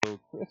So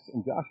Chris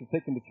and Josh are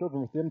taking the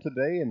children with them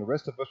today, and the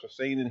rest of us are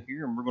staying in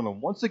here, and we're going to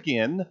once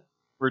again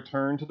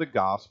return to the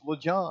Gospel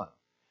of John.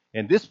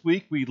 And this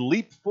week we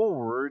leap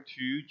forward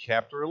to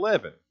chapter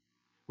 11,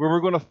 where we're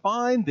going to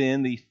find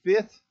then the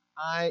fifth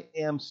I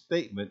am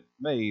statement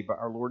made by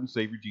our Lord and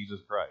Savior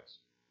Jesus Christ.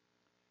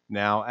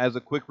 Now, as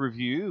a quick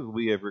review,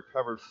 we have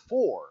recovered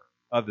four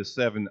of the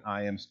seven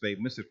I am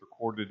statements that's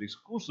recorded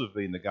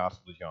exclusively in the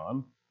Gospel of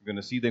John. We're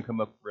going to see them come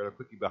up rather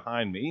quickly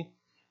behind me.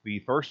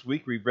 The first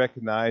week we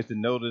recognized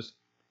and noticed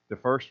the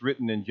first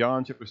written in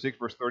John chapter 6,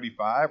 verse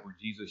 35, where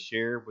Jesus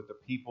shared with the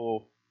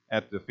people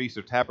at the Feast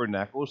of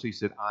Tabernacles. He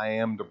said, I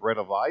am the bread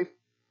of life.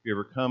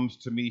 Whoever comes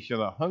to me shall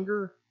not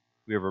hunger.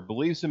 Whoever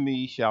believes in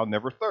me shall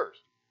never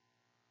thirst.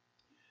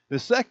 The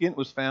second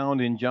was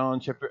found in John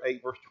chapter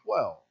 8, verse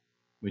 12,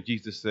 when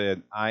Jesus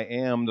said, I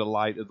am the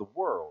light of the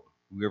world.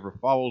 Whoever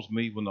follows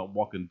me will not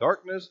walk in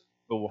darkness,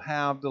 but will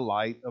have the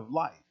light of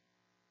life.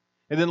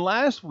 And then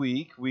last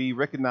week, we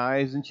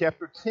recognized in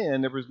chapter 10,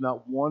 there was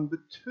not one but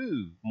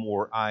two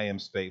more I am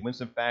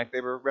statements. In fact,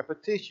 they were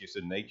repetitious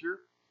in nature.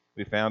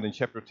 We found in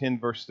chapter 10,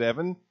 verse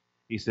 7,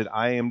 he said,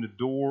 I am the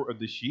door of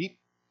the sheep.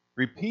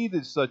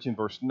 Repeated such in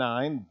verse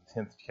 9,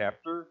 the 10th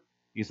chapter.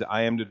 He said,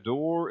 I am the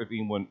door. If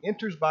anyone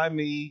enters by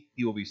me,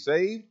 he will be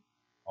saved.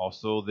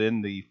 Also,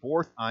 then the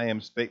fourth I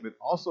am statement,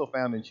 also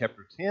found in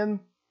chapter 10,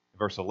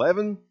 verse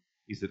 11.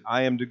 He said,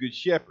 I am the good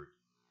shepherd.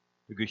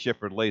 The good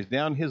shepherd lays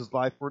down his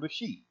life for the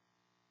sheep.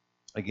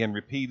 Again,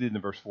 repeated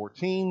in verse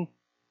 14,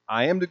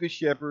 I am the good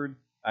shepherd.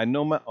 I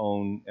know my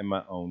own, and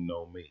my own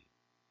know me.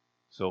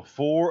 So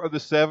 4 of the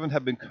 7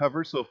 have been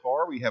covered so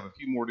far. We have a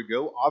few more to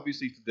go.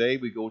 Obviously, today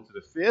we go to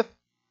the 5th.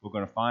 We're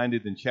going to find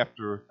it in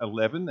chapter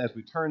 11. As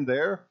we turn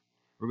there,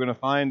 we're going to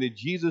find that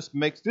Jesus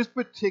makes this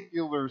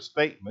particular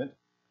statement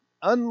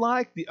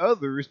unlike the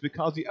others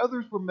because the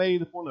others were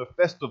made upon a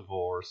festival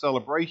or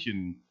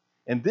celebration,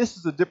 and this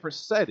is a different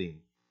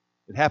setting.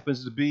 It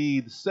happens to be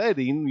the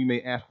setting. You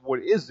may ask,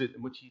 what is it,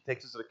 in which he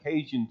takes this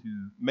occasion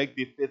to make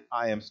the fifth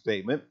I am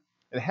statement.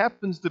 It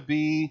happens to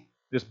be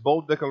this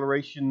bold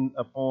declaration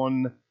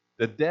upon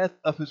the death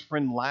of his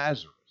friend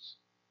Lazarus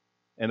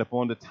and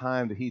upon the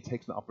time that he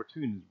takes an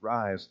opportunity to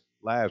rise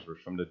Lazarus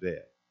from the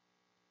dead.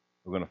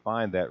 We're going to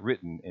find that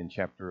written in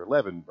chapter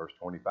 11, verse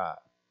 25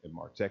 in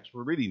our text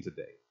we're reading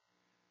today.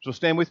 So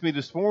stand with me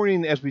this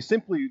morning as we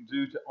simply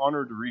do to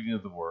honor the reading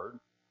of the word.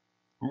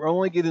 We're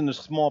only getting a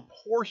small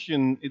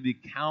portion of the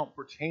account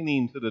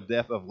pertaining to the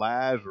death of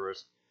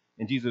Lazarus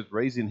and Jesus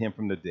raising him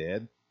from the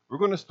dead. We're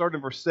going to start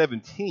in verse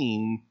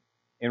 17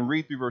 and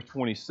read through verse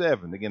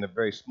 27. Again, a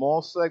very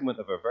small segment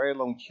of a very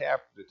long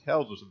chapter that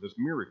tells us of this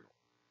miracle.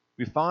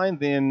 We find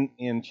then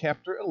in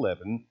chapter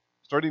 11,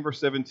 starting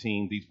verse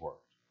 17, these words.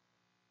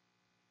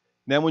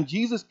 Now when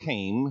Jesus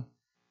came,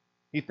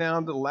 he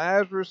found that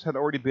Lazarus had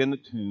already been in the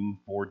tomb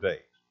 4 days.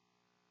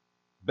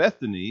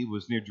 Bethany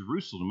was near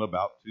Jerusalem,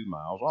 about 2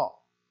 miles off.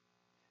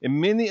 And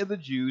many of the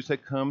Jews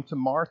had come to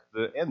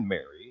Martha and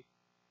Mary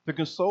to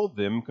console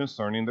them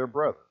concerning their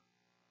brother.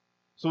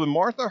 So when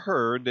Martha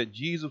heard that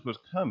Jesus was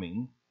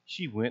coming,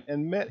 she went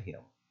and met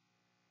him.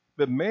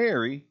 But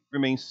Mary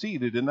remained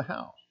seated in the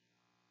house.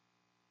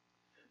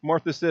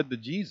 Martha said to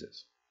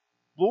Jesus,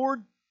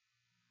 Lord,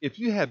 if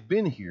you had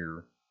been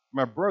here,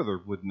 my brother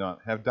would not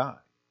have died.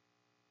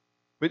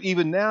 But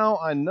even now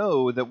I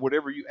know that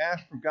whatever you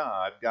ask from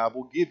God, God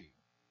will give you.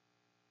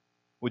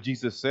 Well,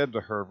 Jesus said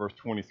to her, verse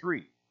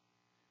 23,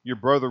 your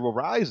brother will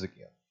rise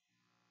again.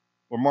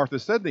 Well, Martha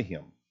said to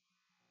him,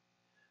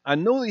 I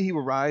know that he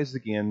will rise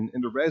again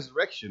in the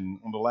resurrection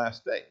on the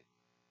last day.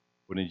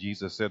 But then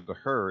Jesus said to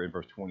her in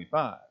verse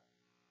 25,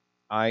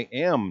 I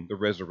am the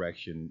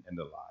resurrection and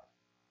the life.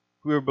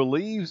 Whoever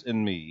believes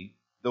in me,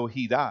 though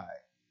he die,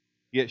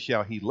 yet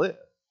shall he live.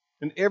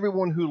 And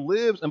everyone who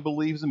lives and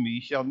believes in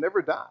me shall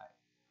never die.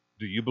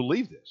 Do you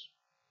believe this?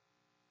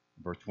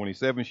 Verse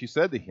 27, she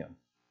said to him,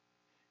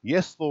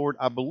 Yes, Lord,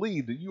 I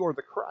believe that you are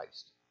the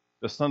Christ,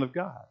 the Son of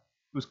God,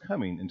 who is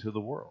coming into the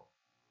world.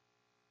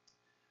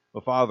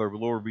 Well, Father,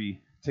 Lord, we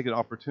take an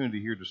opportunity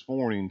here this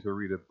morning to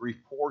read a brief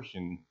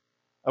portion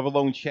of a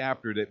long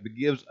chapter that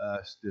gives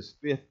us this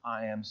fifth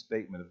I am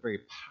statement, a very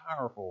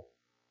powerful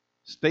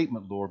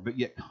statement, Lord, but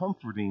yet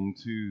comforting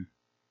to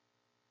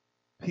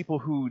people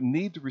who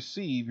need to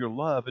receive your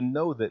love and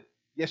know that,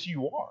 yes,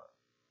 you are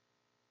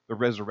the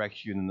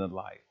resurrection and the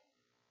life.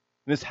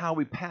 And it's how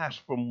we pass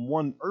from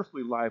one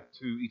earthly life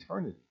to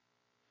eternity.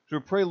 So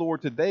we pray,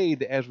 Lord, today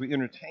that as we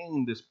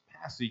entertain this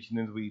passage and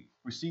as we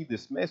receive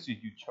this message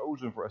you've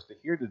chosen for us to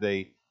hear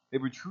today,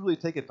 that we truly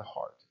take it to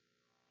heart.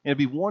 And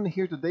be one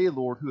here today,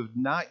 Lord, who have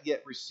not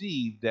yet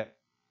received that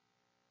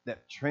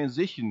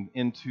transition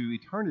into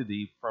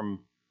eternity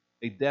from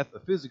a death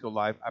of physical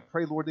life. I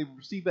pray, Lord, they will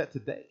receive that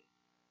today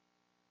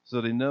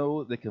so they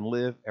know they can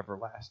live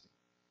everlasting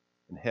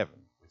in heaven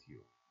with you.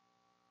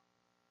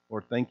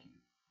 Lord, thank you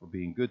for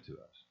being good to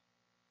us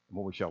and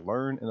what we shall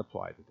learn and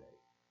apply today.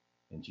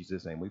 In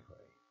Jesus' name we pray.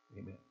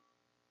 Amen.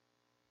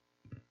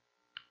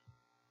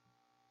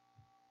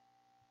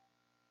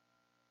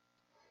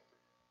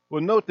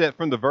 Well, note that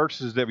from the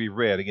verses that we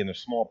read, again, a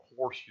small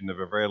portion of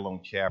a very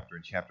long chapter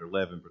in chapter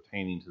 11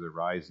 pertaining to the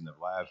rising of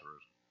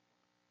Lazarus,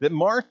 that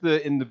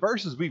Martha, in the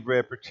verses we've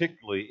read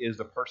particularly, is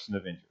a person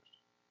of interest.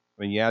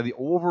 I mean, yeah, the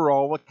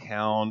overall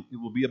account, it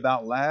will be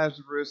about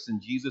Lazarus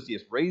and Jesus,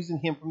 yes, raising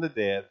him from the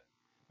dead.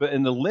 But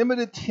in the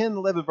limited 10,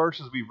 11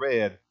 verses we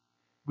read,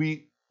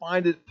 we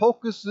find it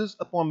focuses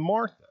upon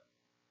Martha.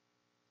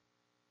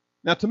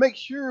 Now, to make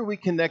sure we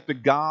connect the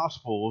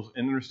Gospels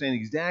and understand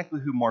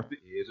exactly who Martha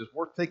is, it's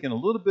worth taking a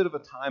little bit of a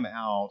time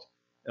out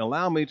and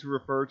allow me to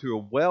refer to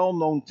a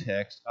well-known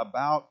text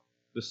about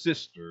the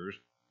sisters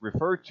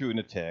referred to in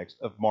the text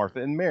of Martha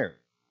and Mary.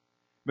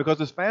 Because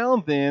it's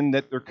found then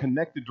that they're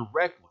connected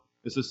directly.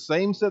 It's the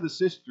same set of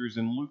sisters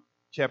in Luke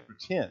chapter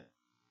 10.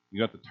 You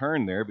don't have to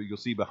turn there, but you'll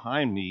see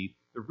behind me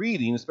the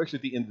reading, especially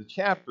at the end of the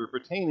chapter,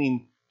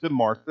 pertaining to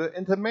Martha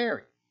and to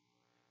Mary.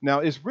 Now,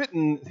 it's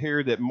written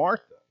here that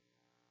Martha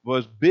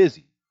was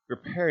busy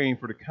preparing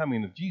for the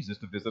coming of Jesus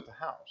to visit the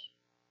house.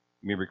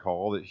 You may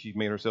recall that she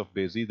made herself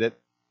busy, that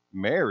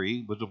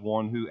Mary was the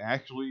one who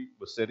actually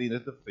was sitting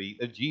at the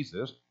feet of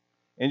Jesus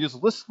and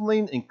just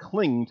listening and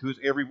clinging to his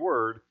every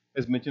word,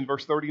 as mentioned in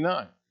verse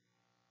 39.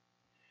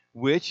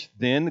 Which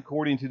then,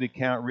 according to the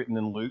account written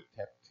in Luke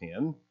chapter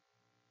 10,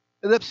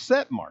 it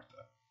upset Martha.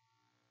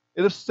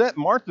 It upset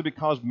Martha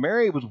because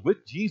Mary was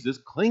with Jesus,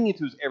 clinging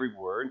to his every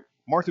word.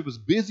 Martha was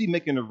busy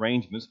making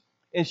arrangements,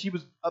 and she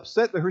was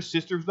upset that her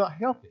sister was not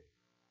helping.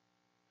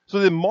 So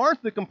then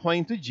Martha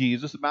complained to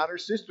Jesus about her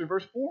sister in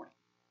verse 40.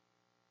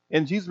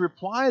 And Jesus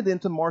replied then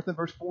to Martha in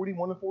verse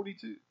 41 and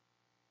 42.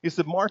 He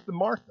said, Martha,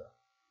 Martha,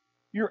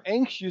 you're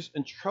anxious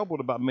and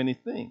troubled about many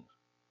things,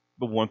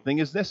 but one thing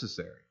is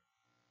necessary.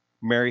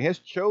 Mary has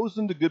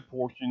chosen the good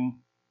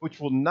portion,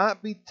 which will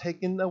not be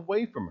taken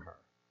away from her.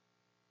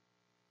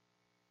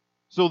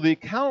 So the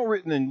account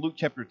written in Luke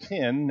chapter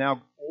 10,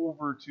 now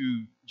over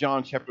to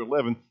John chapter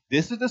 11,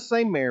 this is the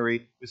same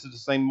Mary, this is the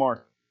same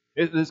Martha.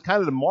 It is kind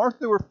of the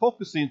Martha we're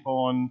focusing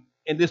on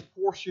in this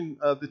portion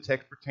of the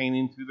text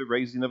pertaining to the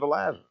raising of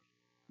Lazarus.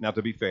 Now,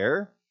 to be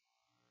fair,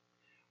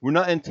 we're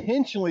not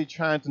intentionally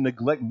trying to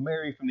neglect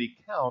Mary from the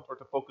account or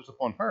to focus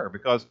upon her,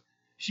 because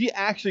she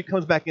actually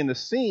comes back in the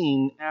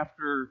scene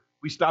after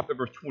we stopped at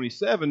verse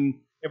 27.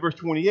 In verse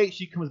 28,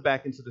 she comes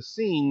back into the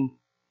scene,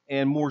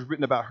 and more is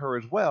written about her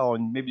as well,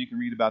 and maybe you can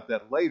read about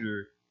that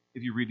later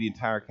if you read the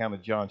entire account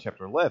of John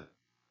chapter 11.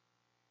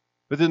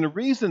 But then the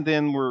reason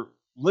then we're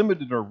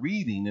limited in our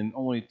reading in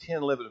only 10,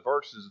 11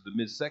 verses of the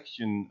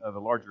midsection of the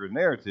larger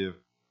narrative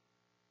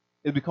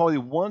is because we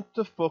want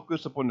to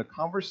focus upon the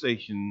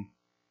conversation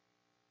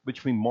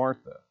between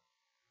Martha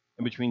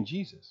and between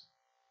Jesus.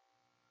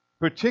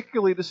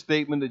 Particularly the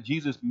statement that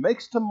Jesus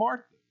makes to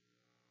Martha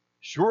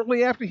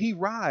shortly after he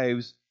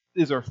arrives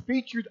is our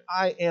featured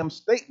I am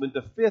statement,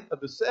 the fifth of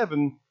the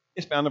seven,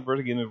 is found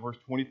in verse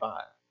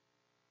 25.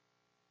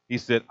 He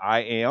said,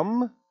 I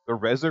am the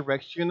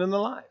resurrection and the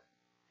life.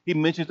 He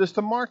mentions this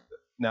to Martha.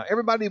 Now,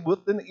 everybody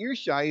within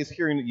earshot is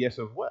hearing it yes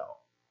as well.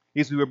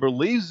 He says, whoever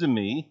believes in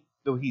me,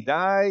 though he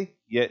die,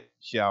 yet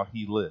shall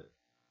he live.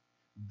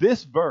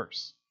 This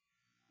verse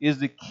is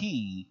the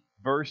key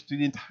verse to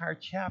the entire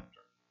chapter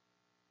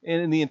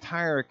and in the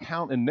entire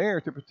account and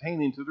narrative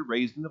pertaining to the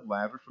raising of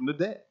Lazarus from the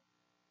dead.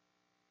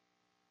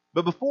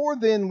 But before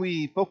then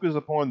we focus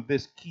upon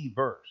this key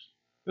verse,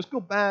 let's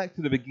go back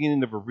to the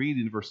beginning of our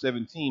reading, verse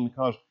 17,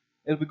 because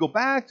as we go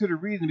back to the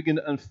reading and begin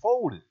to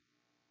unfold it,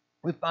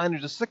 we find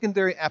there's a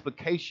secondary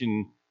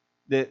application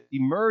that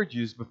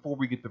emerges before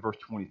we get to verse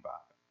 25.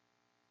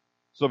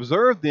 So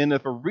observe then,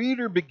 if a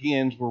reader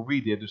begins where we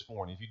did this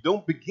morning, if you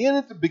don't begin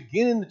at the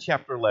beginning of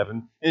chapter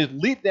 11 and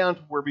just leap down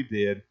to where we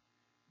did,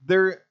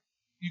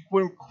 you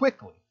went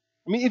quickly.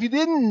 I mean, if you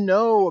didn't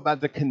know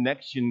about the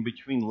connection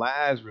between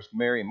Lazarus,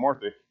 Mary, and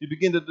Martha, you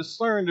begin to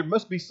discern there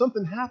must be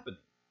something happening.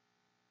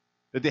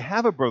 That they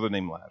have a brother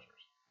named Lazarus,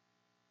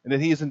 and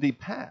that he is indeed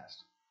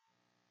passed.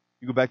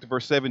 You go back to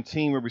verse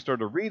 17 where we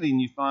started reading,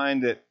 you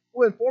find that,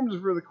 well, it informs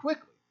us really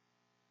quickly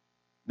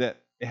that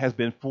it has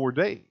been 4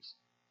 days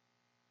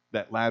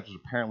that Lazarus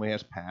apparently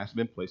has passed and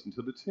been placed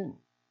into the tomb.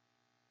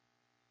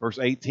 Verse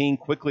 18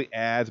 quickly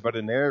adds by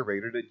the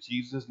narrator that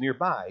Jesus is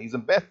nearby. He's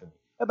in Bethany,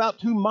 about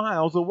 2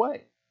 miles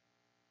away.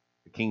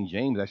 The King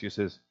James actually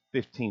says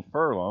 15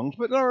 furlongs,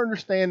 but in our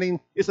understanding,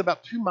 it's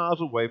about 2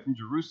 miles away from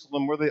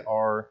Jerusalem where they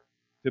are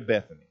to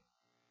Bethany.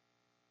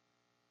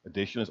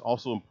 Additionally, it's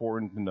also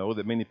important to know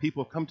that many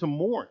people come to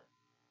mourn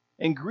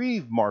and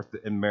grieve Martha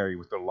and Mary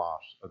with their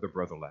loss of their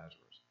brother Lazarus.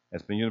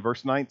 As mentioned in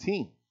verse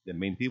 19, that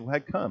many people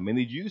had come.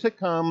 Many Jews had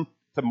come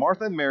to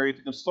Martha and Mary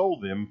to console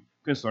them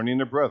concerning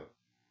their brother.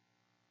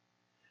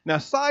 Now,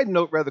 side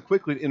note rather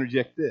quickly to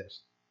interject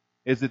this,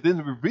 is that then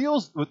it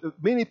reveals, with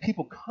many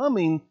people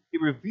coming,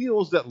 it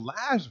reveals that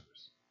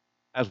Lazarus,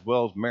 as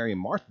well as Mary and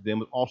Martha,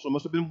 then also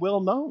must have been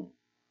well known.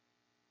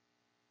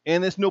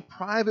 And there's no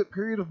private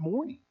period of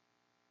mourning.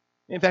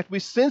 In fact, we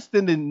sense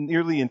that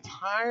nearly the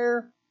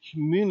entire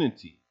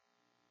community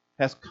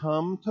has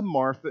come to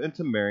Martha and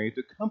to Mary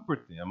to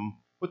comfort them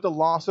with the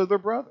loss of their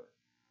brother.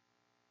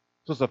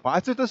 So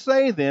suffice it to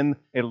say then,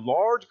 a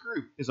large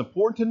group, it's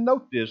important to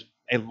note this,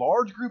 a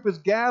large group is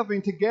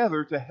gathering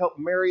together to help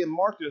Mary and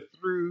Martha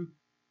through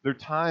their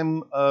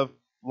time of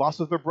loss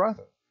of their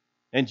brother.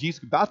 And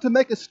Jesus is about to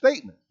make a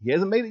statement. He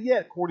hasn't made it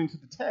yet according to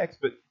the text,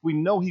 but we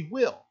know he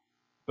will.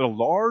 But a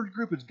large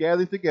group is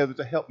gathering together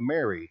to help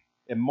Mary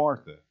and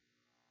Martha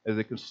as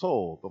they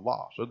console the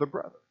loss of their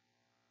brother.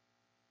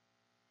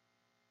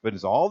 But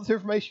as all this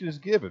information is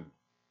given,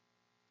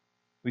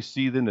 we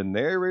see then the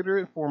narrator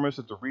inform us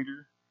that the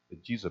reader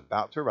that Jesus is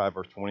about to arrive,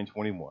 verse 20 and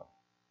 21.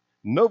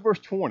 Note verse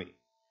 20.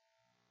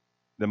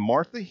 That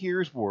Martha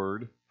hears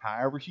word,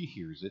 however she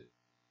hears it,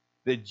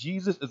 that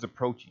Jesus is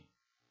approaching.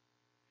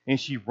 And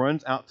she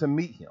runs out to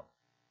meet him.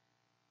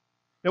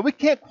 Now, we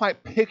can't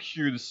quite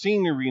picture the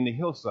scenery in the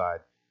hillside.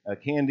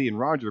 Candy and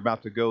Roger are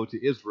about to go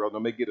to Israel. They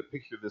may get a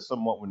picture of this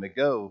somewhat when they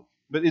go.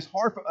 But it's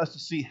hard for us to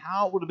see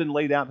how it would have been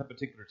laid out at a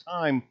particular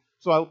time.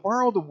 So I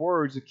borrowed the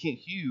words of Kent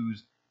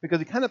Hughes because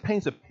it kind of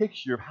paints a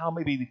picture of how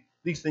maybe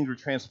these things were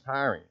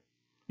transpiring.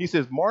 He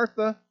says,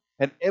 Martha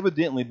had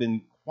evidently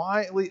been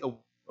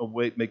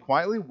made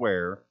quietly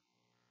aware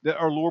that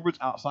our Lord was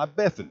outside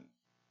Bethany.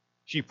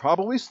 She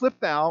probably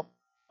slipped out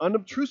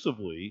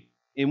unobtrusively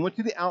and went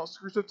to the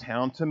outskirts of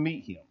town to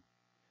meet him.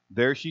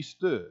 There she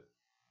stood,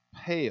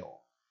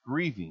 pale,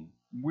 grieving,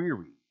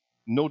 weary,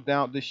 no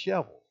doubt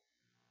disheveled.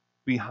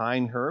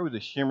 Behind her was the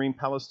shimmering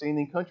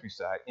Palestinian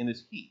countryside in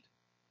its heat.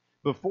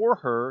 Before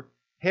her,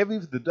 heavy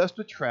with the dust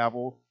of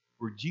travel,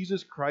 were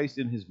Jesus Christ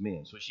and his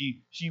men. So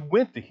she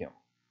went to him.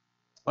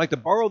 I like to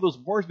borrow those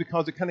words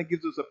because it kind of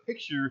gives us a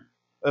picture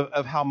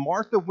of how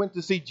Martha went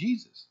to see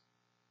Jesus.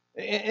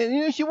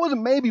 And she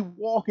wasn't maybe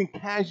walking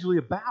casually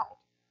about.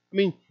 I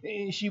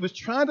mean, she was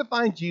trying to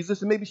find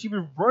Jesus, and maybe she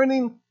was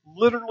running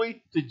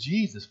literally to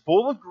Jesus,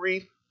 full of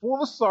grief,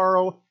 full of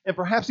sorrow, and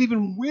perhaps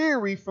even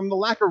weary from the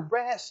lack of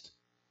rest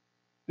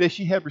that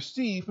she had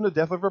received from the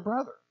death of her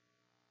brother.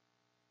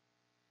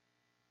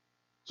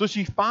 So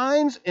she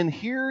finds and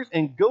hears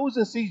and goes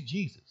and sees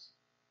Jesus.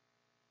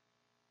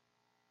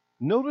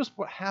 Notice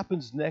what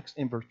happens next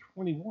in verse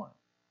 21.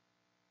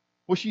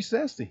 What she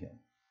says to him.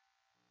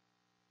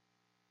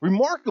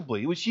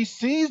 Remarkably, when she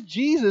sees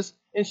Jesus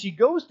and she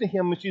goes to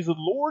him and she says,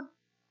 Lord,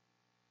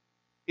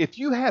 if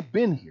you had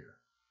been here,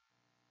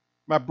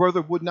 my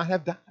brother would not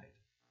have died.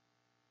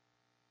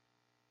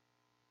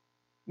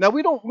 Now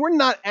we're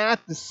not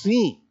at the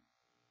scene.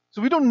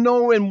 So we don't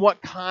know in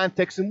what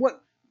context and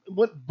what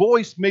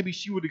voice maybe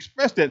she would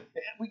express that.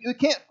 We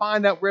can't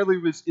find out whether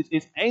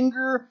it's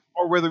anger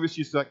or whether it's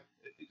just like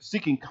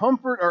seeking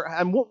comfort or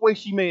in what way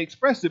she may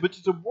express it. But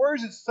just the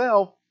words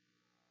itself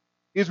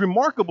is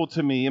remarkable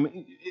to me. I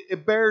mean,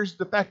 it bears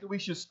the fact that we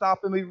should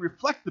stop and maybe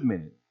reflect a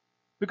minute.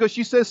 Because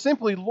she says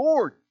simply,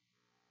 Lord,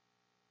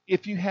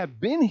 if you had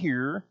been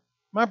here,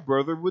 my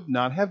brother would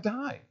not have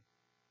died.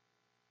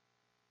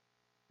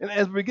 And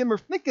as we begin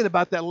thinking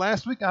about that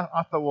last week,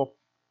 I thought, well,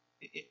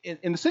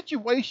 in the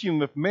situation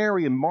with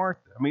Mary and Martha,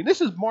 I mean,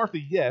 this is Martha,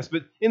 yes,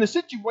 but in the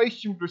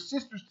situation with her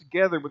sisters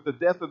together with the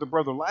death of the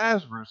brother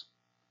Lazarus,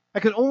 I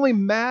can only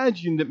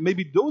imagine that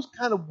maybe those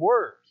kind of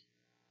words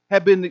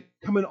have been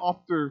coming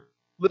off their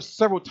lips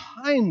several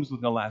times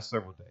within the last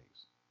several days.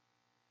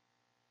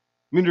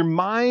 I mean, their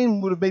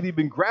mind would have maybe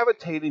been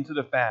gravitating to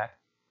the fact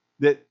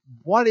that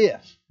what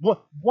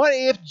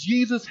if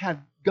Jesus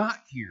had got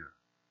here?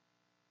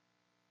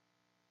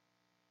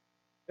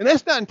 And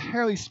that's not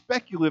entirely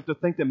speculative to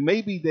think that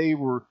maybe they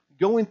were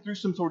going through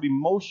some sort of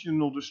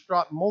emotional,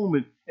 distraught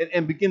moment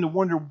and begin to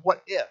wonder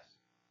what if.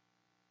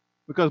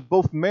 Because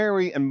both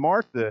Mary and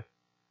Martha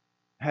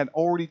had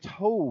already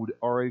told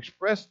or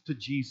expressed to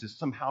Jesus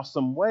somehow,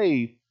 some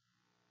way,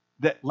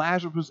 that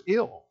Lazarus was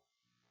ill.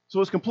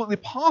 So it's completely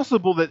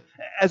possible that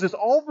as this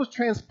all was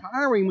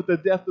transpiring with the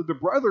death of the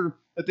brother,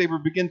 that they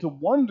would begin to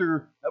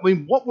wonder, I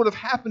mean, what would have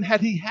happened had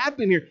he had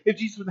been here? If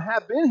Jesus would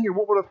have been here,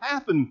 what would have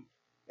happened?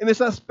 And it's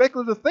not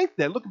speculative to think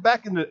that. Look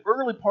back in the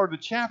early part of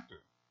the chapter.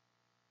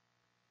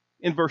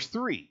 In verse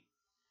 3,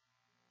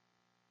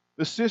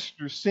 the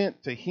sisters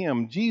sent to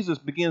him. Jesus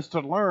begins to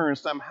learn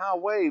somehow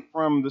way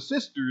from the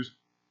sisters,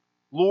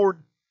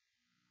 Lord,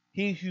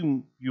 he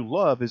whom you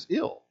love is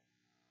ill.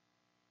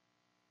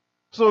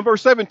 So in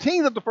verse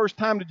 17, that's the first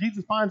time that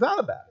Jesus finds out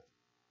about it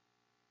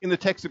in the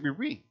text that we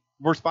read.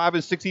 Verse 5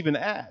 and 6 even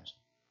adds.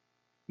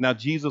 Now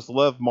Jesus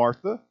loved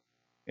Martha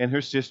and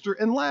her sister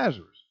and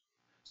Lazarus.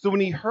 So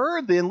when he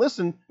heard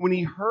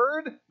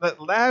that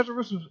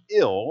Lazarus was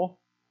ill,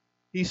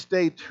 he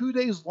stayed 2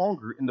 days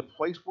longer in the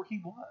place where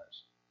he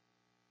was.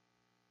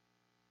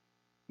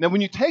 Now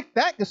when you take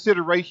that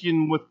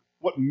consideration with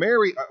what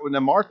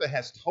Martha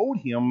has told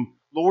him,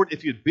 Lord,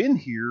 if you'd been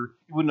here,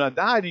 you would not have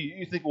died.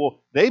 You think, well,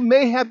 they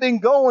may have been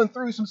going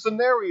through some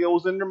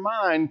scenarios in their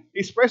mind,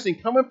 expressing,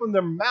 coming from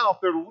their mouth,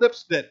 their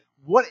lips, that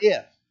what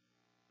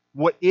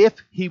if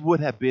he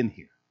would have been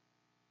here?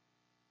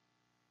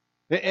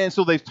 And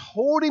so they've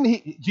told him,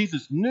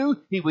 Jesus knew,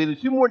 he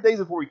waited 2 more days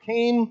before he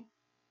came.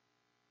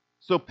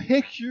 So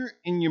picture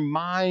in your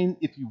mind,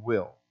 if you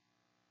will,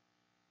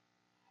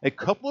 a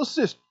couple of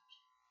sisters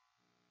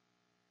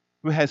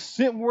who has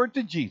sent word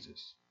to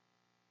Jesus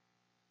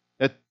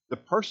the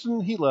person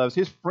he loves,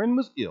 his friend,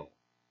 was ill.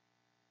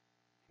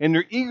 And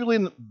they're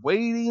eagerly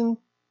waiting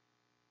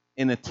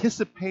and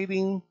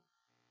anticipating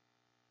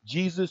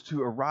Jesus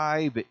to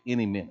arrive at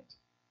any minute.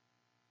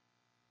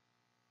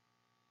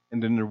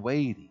 And then they're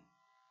waiting,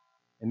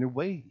 and they're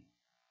waiting,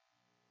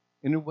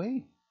 and they're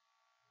waiting.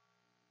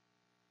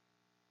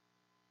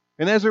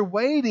 And as they're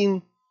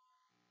waiting,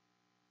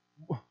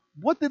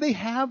 what do they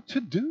have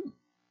to do?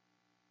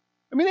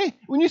 I mean,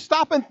 when you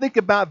stop and think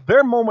about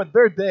their moment,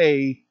 their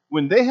day,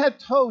 when they had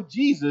told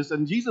Jesus,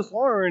 and Jesus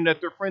learned that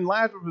their friend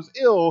Lazarus was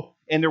ill,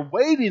 and they're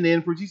waiting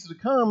in for Jesus to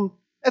come,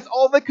 that's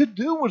all they could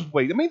do was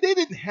wait. I mean, they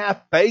didn't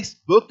have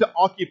Facebook to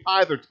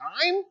occupy their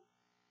time,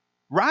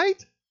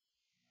 right?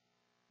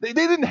 They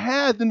didn't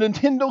have the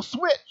Nintendo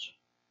Switch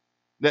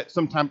that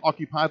sometimes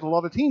occupies a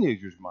lot of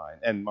teenagers' mind,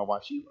 and my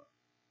wife Sheila.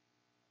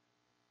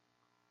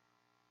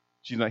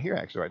 She's not here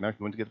actually right now.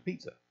 She went to get a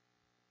pizza.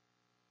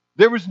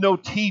 There was no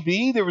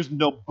TV. There was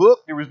no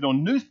book. There was no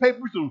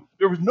newspapers.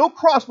 There was no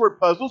crossword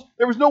puzzles.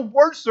 There was no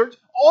word search.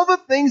 All the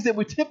things that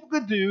we typically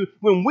do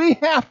when we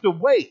have to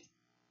wait,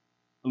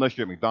 unless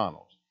you're at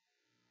McDonald's.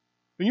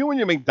 When you're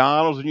at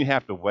McDonald's and you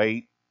have to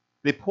wait,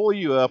 they pull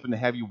you up and they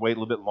have you wait a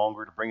little bit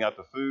longer to bring out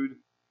the food.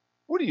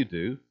 What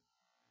do?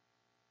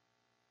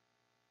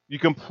 You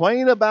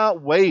complain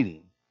about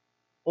waiting,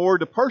 or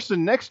the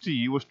person next to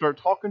you will start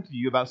talking to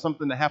you about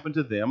something that happened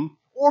to them,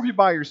 or if you're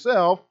by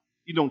yourself,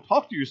 you don't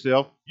talk to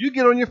yourself, you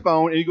get on your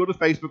phone and you go to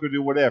Facebook or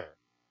do whatever,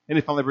 and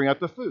they finally bring out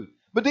the food.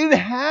 But they didn't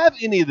have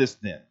any of this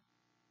then.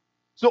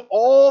 So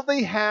all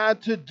they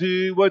had to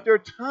do with their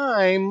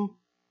time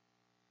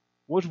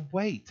was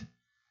wait,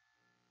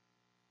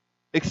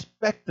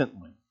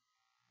 expectantly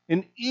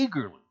and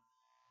eagerly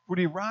for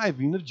the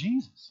arriving of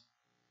Jesus.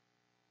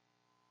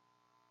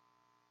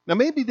 Now,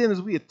 maybe then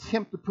as we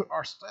attempt to put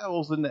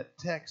ourselves in that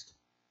text,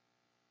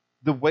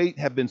 the wait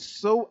had been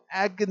so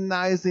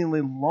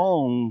agonizingly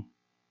long,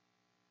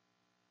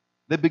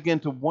 they begin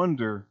to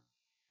wonder,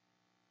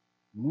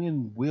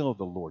 when will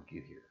the Lord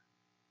get here?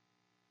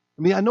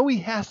 I mean, I know he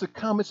has to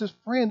come. It's his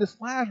friend, it's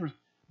Lazarus,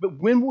 but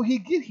when will he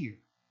get here?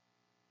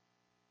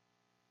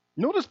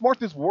 Notice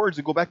Martha's words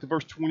that go back to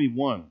verse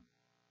 21.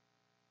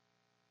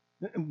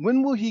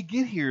 When will he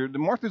get here?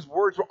 Martha's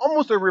words were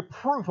almost a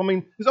reproof. I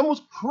mean, it's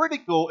almost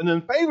critical and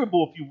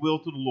unfavorable, if you will,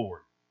 to the Lord.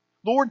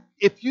 Lord,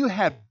 if you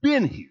had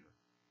been here,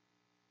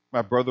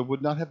 my brother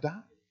would not have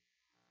died.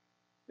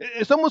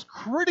 It's almost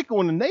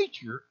critical in the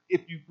nature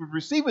if you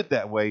receive it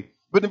that way.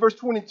 But in verse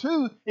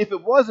 22, if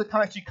it was, it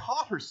kind of actually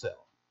caught herself.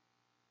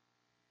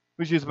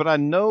 Which is, but I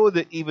know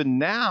that even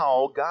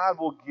now God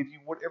will give you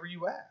whatever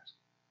you ask.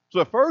 So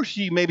at first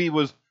she maybe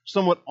was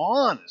somewhat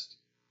honest.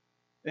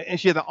 And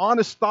she had an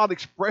honest thought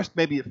expressed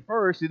maybe at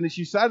first, and then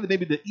she decided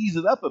maybe to ease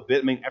it up a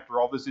bit. I mean,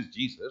 after all, this is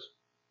Jesus.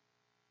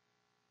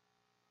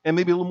 And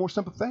maybe a little more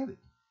sympathetic.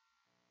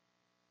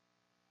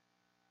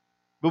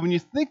 But when you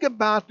think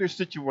about their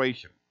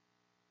situation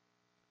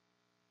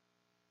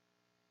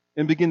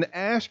and begin to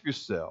ask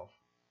yourself,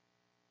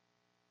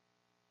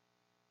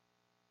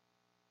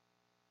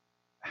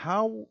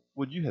 how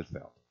would you have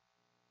felt?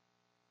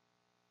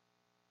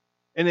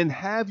 And then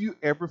have you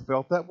ever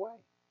felt that way?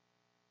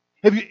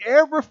 Have you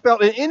ever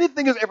felt, and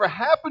anything has ever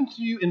happened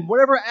to you in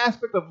whatever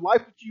aspect of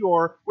life that you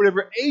are,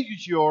 whatever age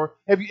that you are,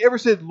 have you ever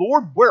said,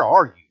 Lord, where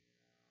are you?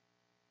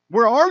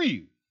 Where are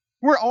you?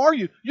 Where are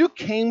you? You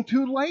came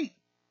too late.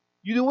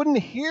 You wouldn't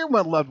hear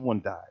my loved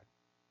one died.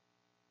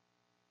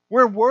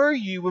 Where were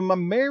you when my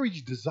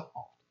marriage dissolved?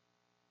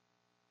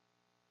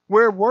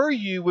 Where were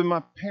you when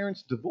my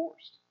parents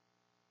divorced?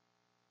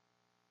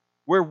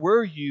 Where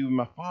were you when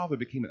my father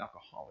became an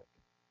alcoholic?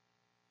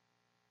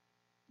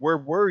 Where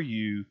were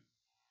you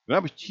when I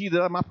was cheated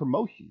out of my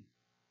promotion?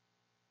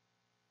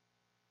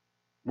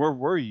 Where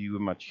were you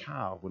when my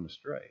child went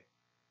astray?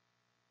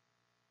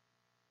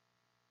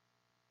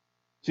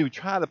 See, we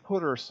try to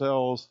put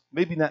ourselves,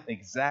 maybe not in the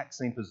exact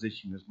same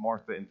position as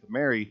Martha and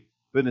Mary,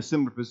 but in a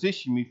similar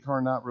position we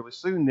turn out really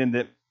soon, then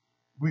that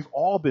we've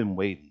all been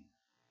waiting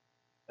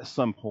at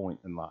some point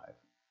in life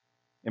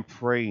and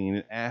praying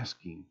and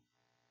asking,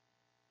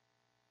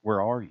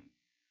 where are you?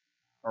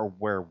 Or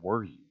where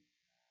were you?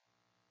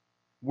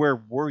 Where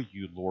were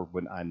you, Lord,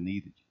 when I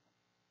needed you?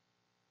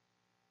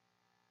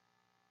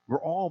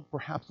 We're all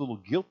perhaps a little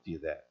guilty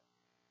of that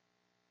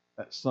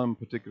at some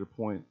particular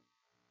point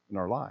in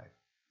our life.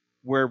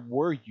 Where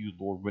were you,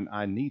 Lord, when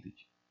I needed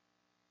you?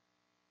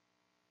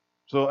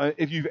 So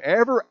if you've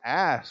ever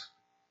asked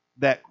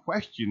that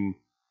question,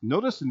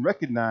 notice and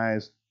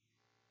recognize,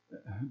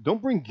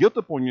 don't bring guilt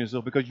upon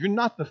yourself, because you're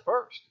not the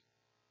first.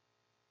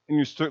 And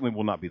you certainly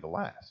will not be the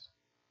last.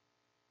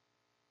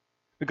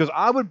 Because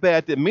I would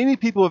bet that many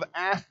people have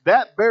asked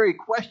that very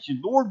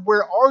question, Lord,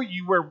 where are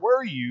you? Where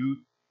were you?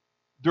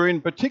 During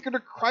a particular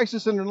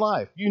crisis in their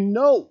life. You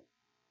know,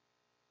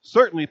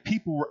 certainly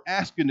people were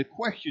asking the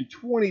question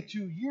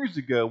 22 years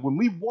ago when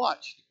we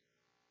watched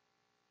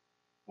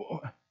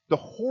the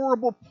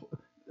horrible,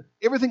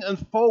 everything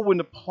unfold when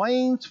the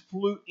planes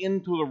flew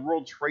into the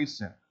World Trade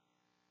Center.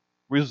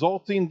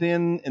 resulting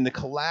then in the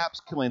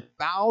collapse, killing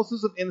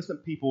thousands of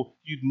innocent people.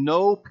 You'd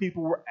know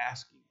people were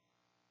asking,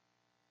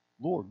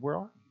 Lord, where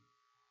are you?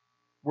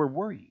 Where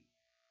were you?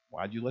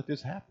 Why'd you let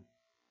this happen?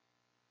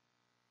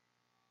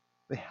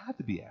 They had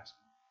to be asking.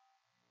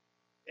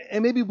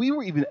 And maybe we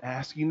were even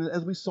asking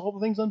as we saw the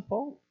things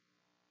unfold.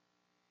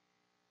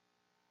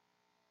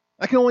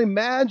 I can only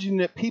imagine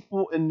that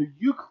people in the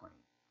Ukraine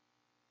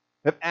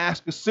have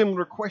asked a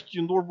similar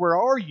question, Lord, where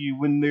are you,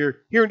 when they're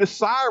hearing the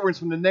sirens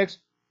from the next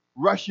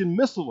Russian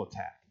missile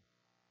attack.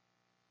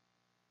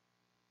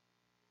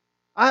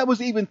 I was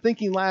even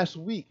thinking last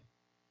week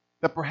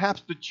that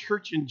perhaps the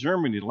church in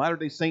Germany, the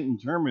Latter-day Saint in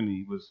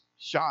Germany, was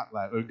shot,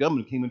 or a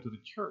gunman came into the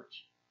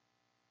church.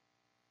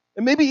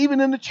 And maybe even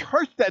in the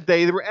church that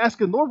day, they were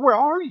asking, Lord, where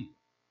are you?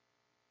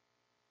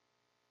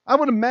 I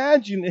would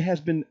imagine it has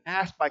been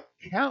asked by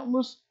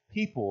countless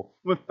people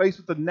when faced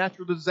with a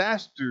natural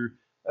disaster,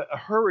 a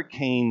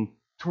hurricane,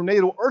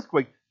 tornado,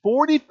 earthquake.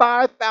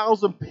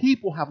 45,000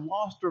 people have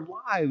lost their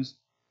lives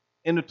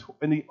in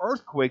the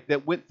earthquake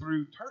that went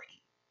through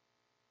Turkey.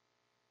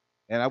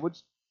 And I would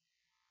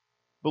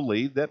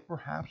believe that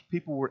perhaps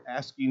people were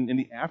asking in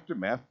the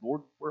aftermath,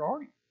 Lord, where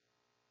are you?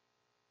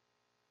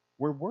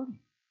 Where were you?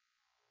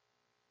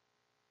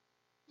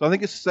 So I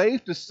think it's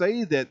safe to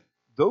say that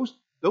those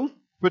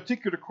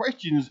particular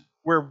questions,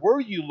 where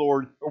were you,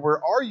 Lord, or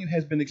where are you,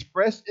 has been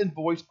expressed and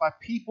voiced by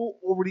people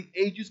over the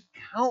ages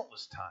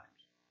countless times.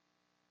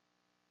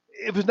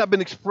 If it's not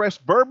been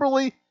expressed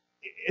verbally,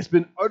 it's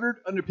been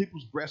uttered under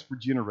people's breaths for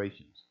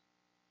generations.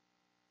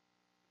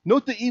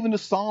 Note that even the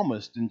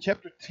psalmist in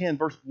chapter 10,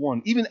 verse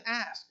 1, even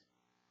asked,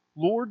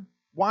 Lord,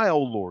 why, O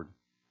Lord,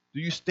 do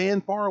you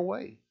stand far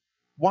away?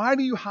 Why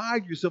do you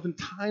hide yourself in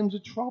times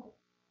of trouble?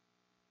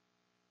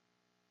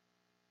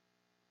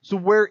 So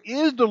where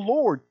is the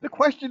Lord? The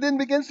question then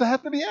begins to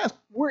have to be asked.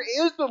 Where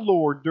is the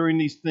Lord during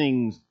these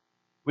things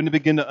when they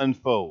begin to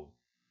unfold?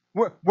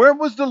 Where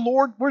was the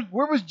Lord?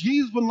 Where was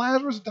Jesus when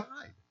Lazarus died?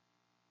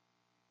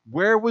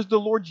 Where was the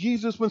Lord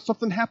Jesus when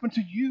something happened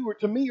to you or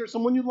to me or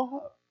someone you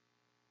love?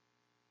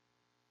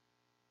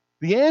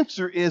 The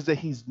answer is that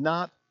he's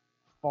not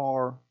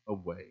far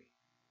away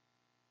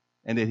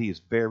and that he is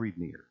very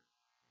near.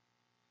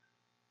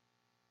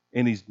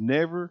 And he's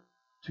never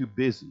too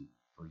busy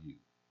for you.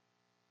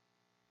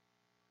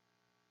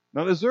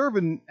 Now, observe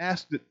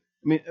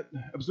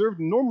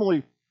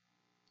normally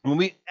when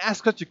we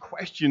ask such a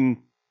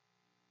question,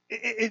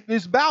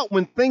 it's about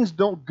when things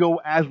don't go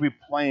as we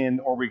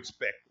planned or we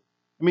expected.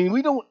 I mean,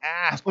 we don't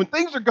ask, when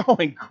things are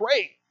going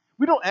great,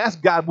 we don't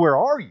ask God, where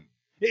are you?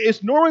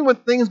 It's normally when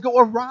things go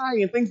awry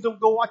and things don't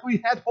go like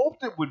we had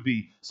hoped it would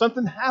be.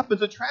 Something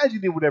happens, a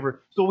tragedy,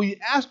 whatever. So we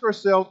ask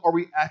ourselves, or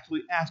we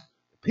actually ask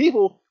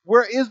people,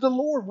 where is the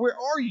Lord? Where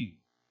are you?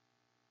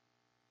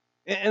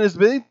 And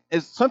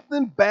as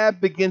something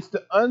bad begins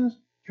to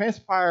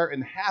transpire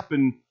and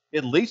happen,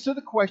 it leads to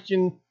the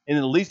question, and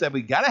it leads that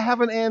we got to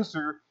have an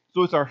answer.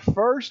 So it's our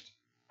first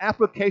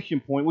application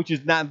point, which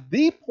is not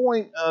the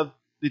point of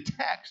the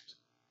text,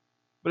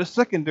 but a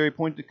secondary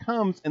point that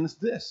comes, and it's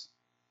this.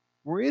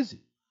 Where is he?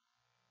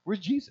 Where's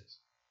Jesus?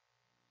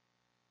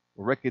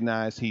 Well,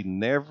 recognize he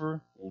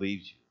never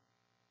leaves you.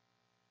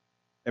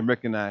 And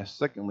recognize,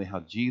 secondly,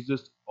 how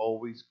Jesus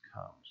always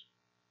comes.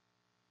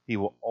 He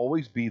will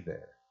always be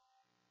there,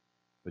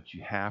 but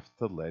you have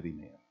to let him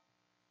in.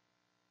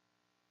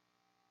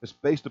 It's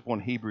based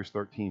upon Hebrews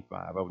 13:5.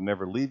 I will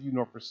never leave you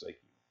nor forsake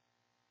you.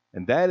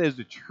 And that is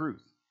the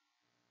truth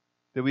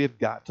that we have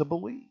got to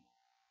believe.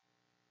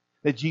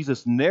 That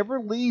Jesus never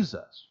leaves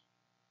us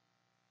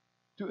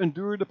to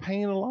endure the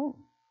pain alone.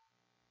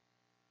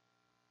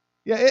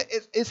 Yeah,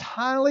 it's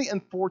highly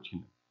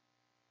unfortunate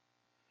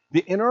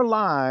that in our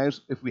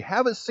lives, if we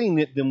haven't seen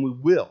it, then we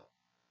will,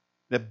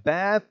 that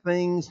bad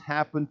things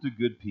happen to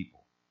good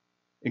people.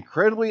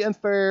 Incredibly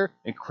unfair,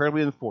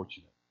 incredibly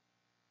unfortunate.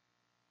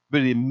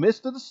 But in the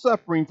midst of the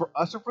suffering for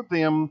us or for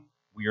them,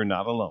 we are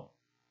not alone.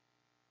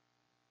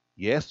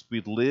 Yes,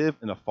 we live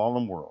in a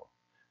fallen world.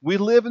 We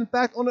live, in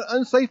fact, on an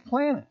unsafe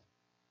planet.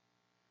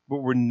 But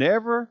we're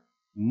never,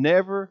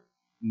 never,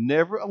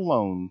 never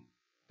alone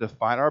to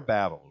fight our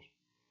battles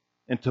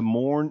and to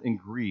mourn and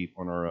grieve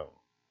on our own.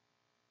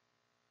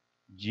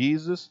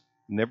 Jesus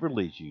never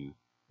leaves you, and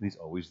he's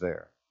always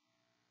there.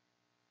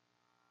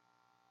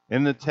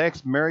 In the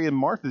text, Mary and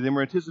Martha, they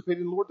were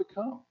anticipating the Lord to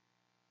come.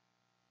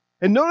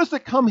 And notice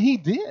that come he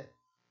did.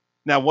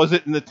 Now, was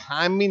it in the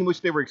timing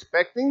which they were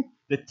expecting?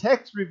 The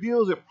text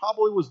reveals it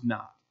probably was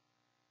not.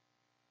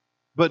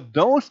 But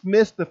don't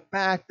miss the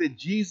fact that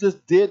Jesus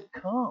did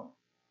come.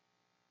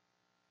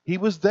 He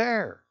was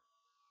there.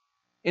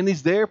 And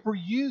he's there for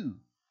you.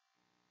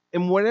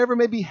 And whatever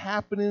may be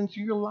happening to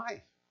your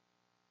life.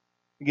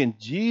 Again,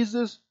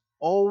 Jesus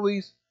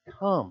always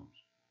comes.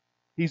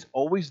 He's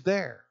always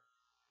there.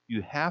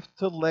 You have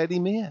to let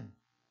him in.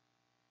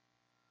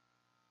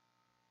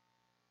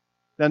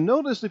 Now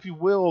notice, if you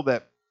will,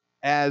 that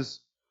as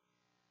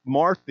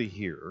Martha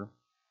here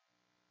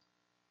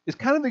is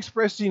kind of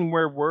expressing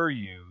where were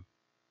you,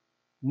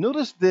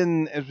 Notice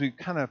then, as we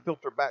kind of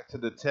filter back to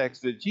the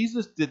text, that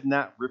Jesus did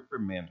not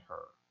reprimand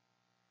her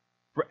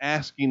for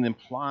asking,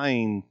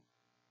 implying,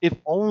 if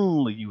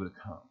only you would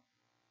have come,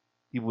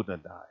 he wouldn't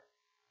have died.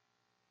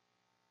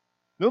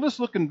 Notice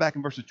looking back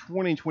in verses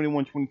 20 and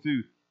 21,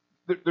 22,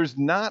 there's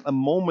not a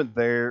moment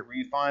there where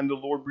you find the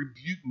Lord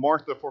rebuke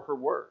Martha for her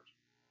words.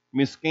 I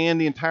mean, scan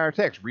the entire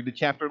text. Read the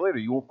chapter later.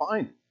 You won't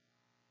find it.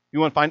 You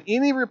won't find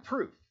any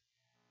reproof.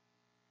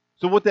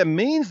 So what that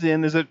means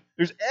then is that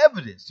there's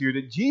evidence here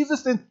that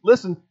Jesus, then,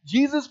 listen,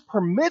 Jesus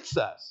permits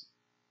us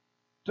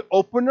to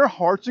open our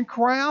hearts and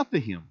cry out to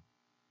him.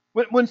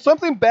 When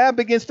something bad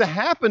begins to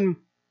happen,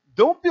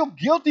 don't feel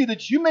guilty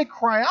that you may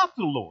cry out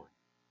to the Lord.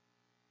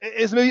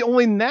 It's maybe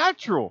only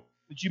natural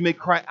that you may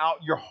cry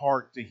out your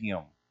heart to him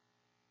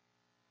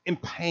in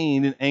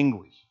pain and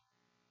anguish.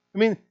 I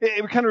mean,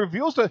 it kind of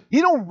reveals to us,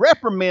 he don't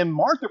reprimand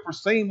Martha for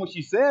saying what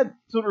she said,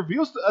 so it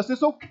reveals to us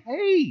it's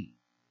okay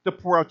to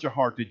pour out your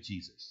heart to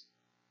Jesus.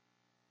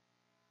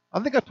 I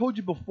think I told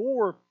you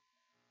before,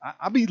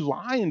 I'd be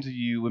lying to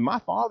you. When my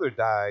father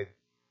died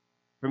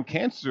from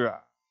cancer,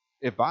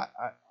 if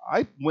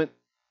I went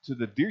to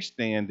the deer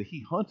stand that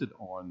he hunted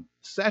on,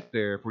 sat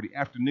there for the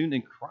afternoon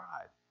and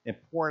cried and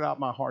poured out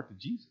my heart to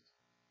Jesus.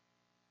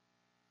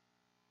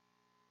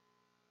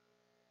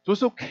 So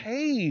it's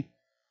okay.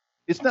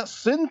 It's not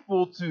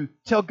sinful to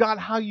tell God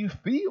how you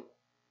feel.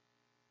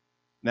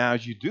 Now,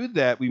 as you do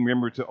that, we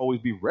remember to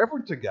always be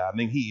reverent to God. I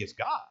mean, he is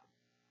God.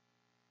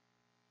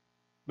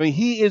 I mean,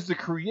 he is the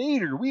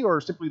creator. We are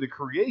simply the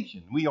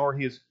creation. We are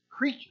his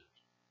creatures.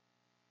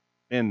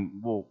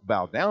 And we'll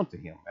bow down to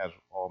him, as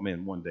all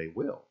men one day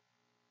will.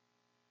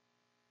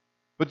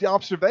 But the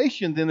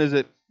observation then is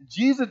that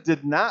Jesus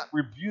did not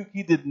rebuke,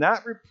 he did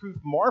not reprove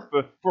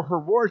Martha for her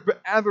words, but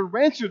rather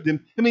answered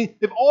them. I mean,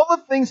 if all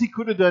the things he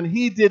could have done,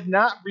 he did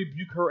not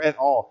rebuke her at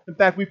all. In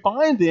fact, we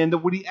find then that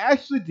what he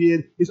actually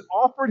did is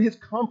offered his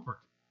comfort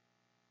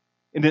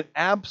in an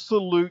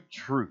absolute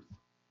truth.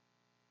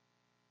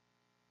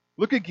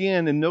 Look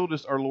again and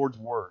notice our Lord's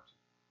words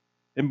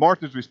and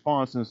Martha's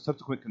response and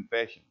subsequent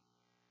confession.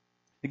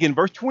 Again,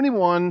 verse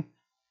 21,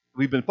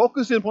 we've been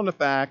focusing upon the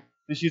fact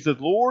that she says,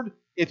 Lord,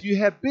 if you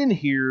had been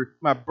here,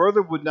 my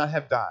brother would not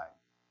have died.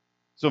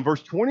 So in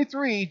verse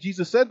 23,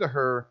 Jesus said to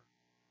her,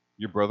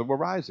 your brother will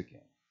rise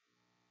again.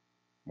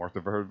 Martha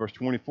heard verse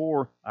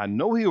 24, I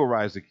know he will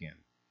rise again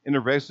in the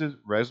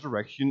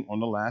resurrection on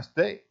the last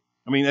day.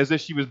 I mean, as if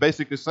she was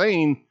basically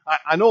saying,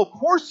 I know of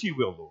course he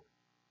will, Lord.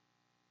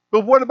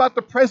 But what about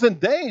the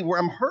present day where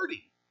I'm hurting?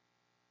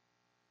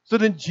 So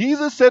then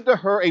Jesus said to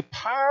her a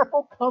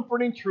powerful,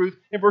 comforting truth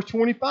in verse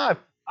 25.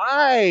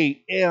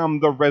 I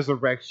am the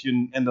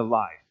resurrection and the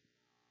life.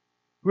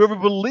 Whoever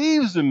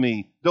believes in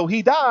me, though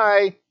he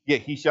die,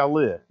 yet he shall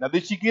live. Now,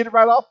 did she get it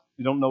right off?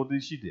 We don't know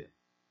that she did.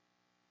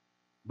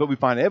 But we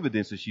find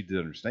evidence that she did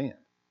understand.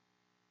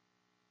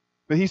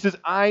 But he says,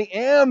 I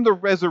am the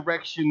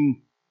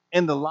resurrection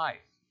and the life.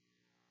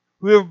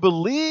 Whoever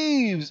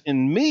believes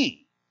in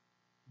me,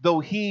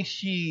 though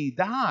she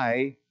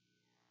die,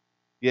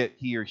 yet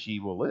he or she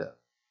will live.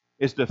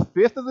 It's the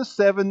fifth of the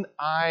 7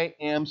 I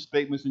am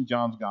statements in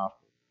John's gospel.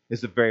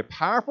 It's a very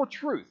powerful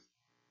truth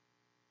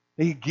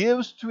that he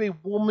gives to a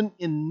woman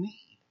in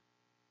need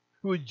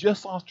who had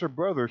just lost her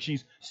brother.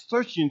 She's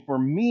searching for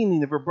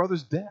meaning of her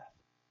brother's death.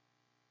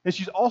 And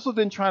she's also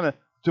then trying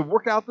to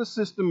work out the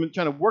system and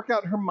trying to work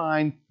out in her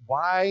mind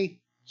why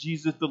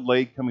Jesus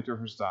delayed coming to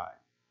her side.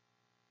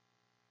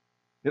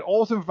 It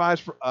also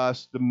provides for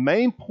us the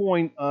main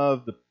point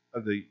of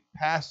the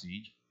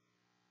passage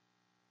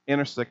in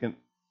our second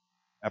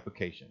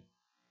application.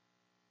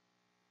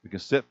 We can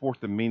set forth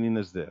the meaning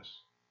as this.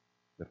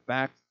 The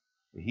fact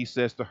that he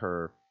says to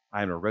her,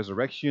 I am the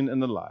resurrection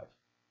and the life.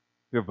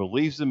 Whoever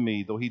believes in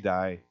me, though he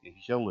die, he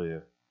shall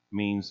live,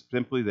 means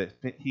simply that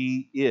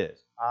he is.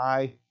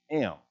 I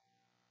am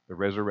the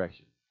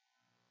resurrection.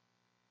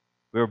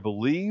 Whoever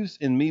believes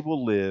in me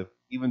will live,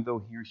 even though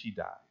he or she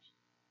dies.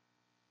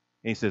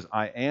 And he says,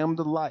 I am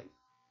the life.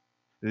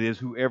 That is,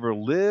 whoever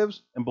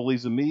lives and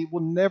believes in me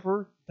will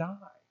never die.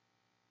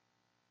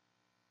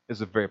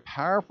 It's a very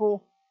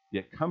powerful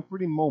yet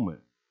comforting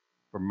moment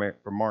for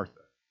Martha.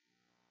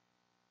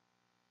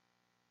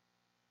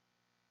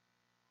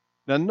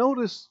 Now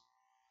notice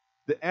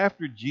that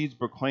after Jesus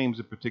proclaims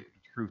a particular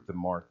truth to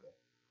Martha,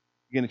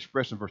 again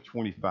expressed in verse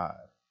 25,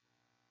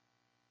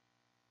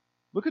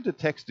 look at the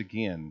text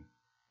again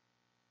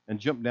and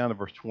jump down to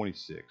verse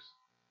 26.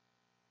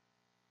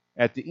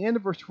 At the end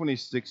of verse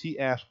 26, he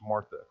asked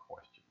Martha a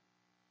question.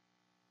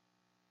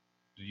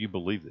 Do you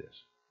believe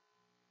this?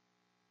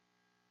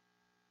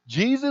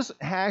 Jesus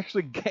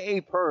actually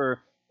gave her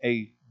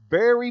a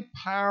very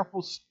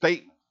powerful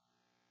statement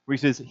where he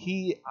says,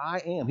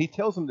 I am. He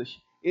tells him that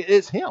it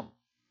is him.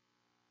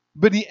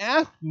 But he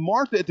asked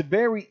Martha at the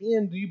very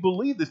end, do you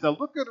believe this? Now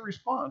look at the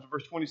response,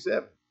 verse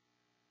 27.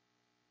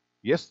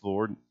 Yes,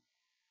 Lord,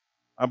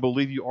 I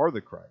believe you are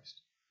the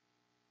Christ,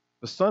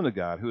 the Son of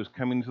God who is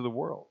coming into the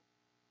world.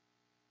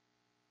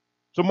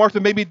 So Martha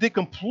maybe did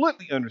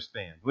completely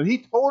understand. When he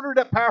told her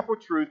that powerful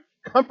truth,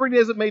 comforting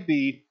as it may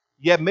be,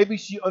 Yeah, maybe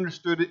she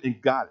understood it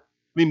and got it.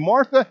 I mean,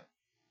 Martha,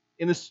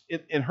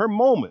 in her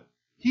moment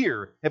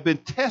here, had been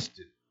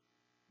tested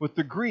with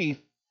the grief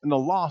and the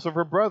loss of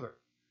her brother.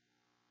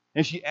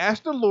 And she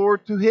asked the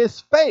Lord to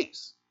his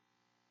face,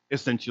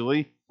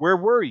 essentially, where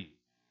were you?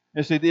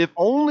 And said, if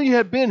only you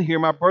had been here,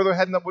 my brother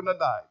wouldn't have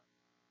died.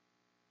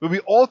 But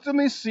we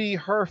ultimately see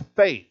her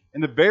faith.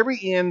 In the very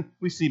end,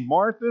 we see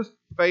Martha's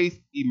faith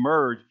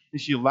emerge.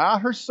 And she allowed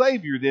her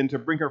Savior then to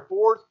bring her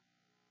forth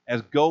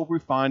as gold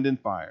refined in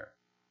fire.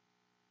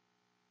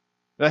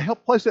 To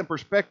help place that in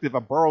perspective, I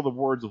borrow the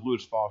words of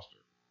Lewis Foster.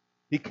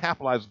 He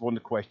capitalizes on the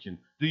question,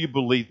 do you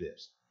believe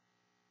this?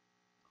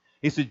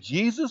 He said,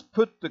 Jesus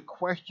put the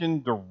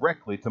question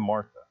directly to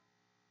Martha.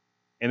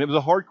 And it was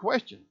a hard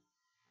question.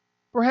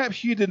 Perhaps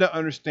she did not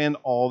understand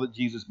all that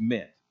Jesus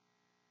meant.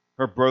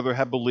 Her brother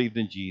had believed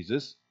in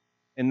Jesus,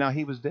 and now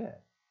he was dead.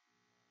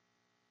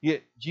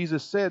 Yet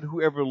Jesus said,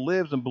 whoever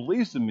lives and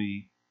believes in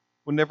me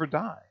will never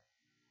die.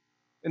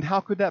 And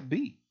how could that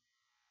be?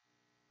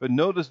 But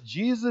notice,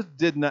 Jesus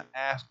did not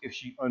ask if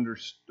she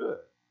understood.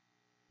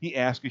 He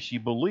asked if she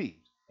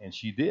believed, and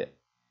she did.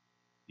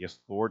 Yes,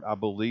 Lord, I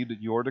believe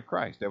that you are the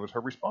Christ. That was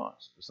her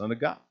response, the Son of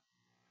God,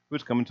 who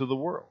is coming to the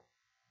world.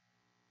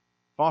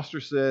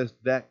 Foster says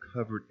that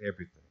covered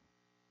everything.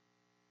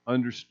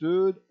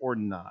 Understood or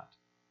not,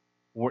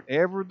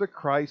 whatever the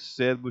Christ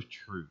said was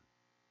true.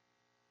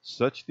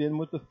 Such then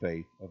was the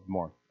faith of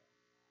Martha.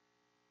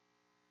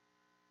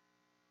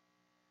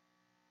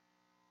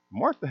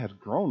 Martha has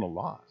grown a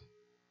lot.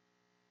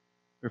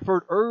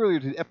 Referred earlier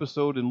to the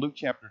episode in Luke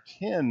chapter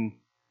 10,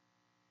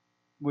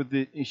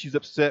 and she's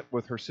upset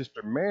with her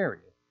sister Mary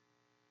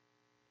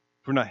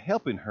for not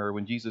helping her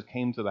when Jesus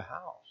came to the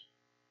house.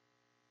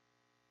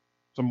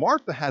 So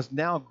Martha has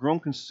now grown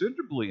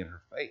considerably in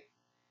her faith.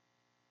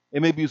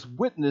 It maybe is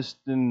witnessed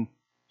and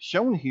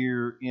shown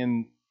here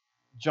in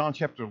John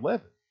chapter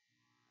 11.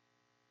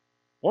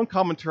 One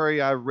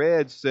commentary I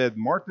read said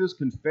Martha's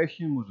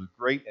confession was as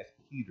great as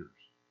Peter's.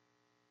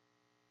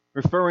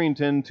 Referring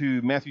then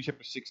to Matthew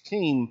chapter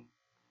 16,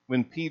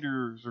 when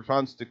Peter's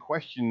response to the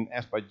question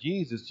asked by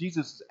Jesus,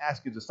 Jesus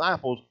asked his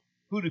disciples,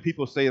 who do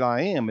people say that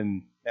I am?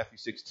 In Matthew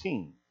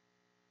 16,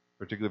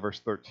 particularly verse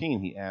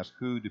 13, he asked,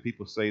 who do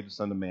people say the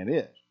Son of Man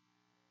is?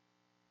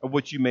 Of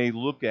what you may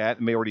look at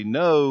and may already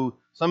know,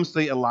 some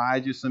say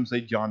Elijah, some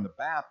say John the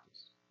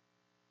Baptist.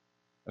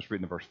 That's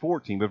written in verse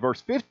 14. But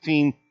verse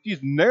 15,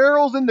 Jesus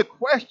narrows in the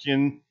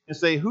question and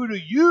say, who do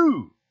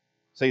you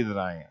say that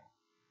I am?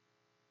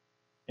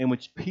 In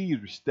which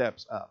Peter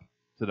steps up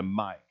to the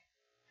mic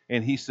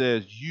and he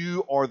says,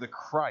 you are the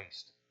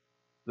Christ,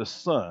 the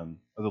Son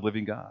of the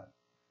living God.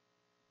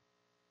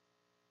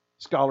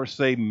 Scholars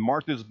say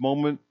Martha's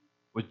moment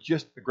was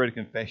just as great a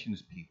confession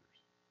as Peter's.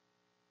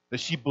 That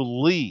she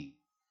believed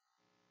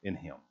in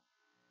him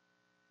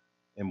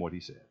and what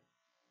he said.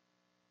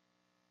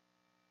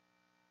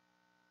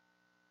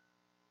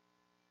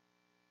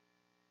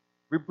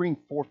 We bring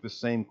forth the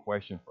same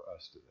question for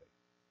us today.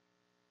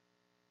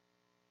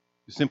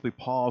 To simply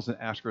pause and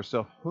ask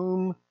ourselves,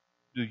 whom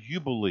do you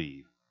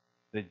believe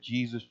that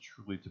Jesus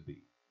truly to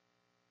be?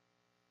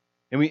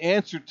 And we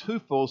answer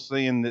twofold,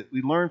 saying that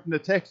we learn from the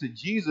text that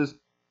Jesus,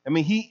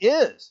 he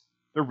is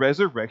the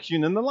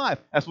resurrection and the life.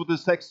 That's what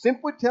this text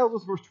simply tells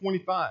us, verse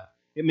 25.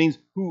 It means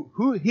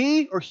who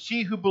he or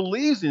she who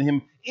believes in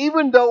him,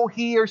 even though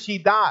he or she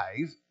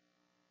dies,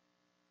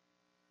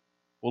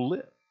 will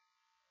live.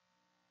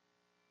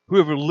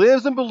 Whoever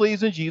lives and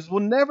believes in Jesus will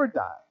never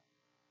die.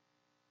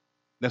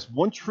 That's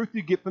one truth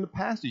you get from the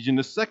passage. And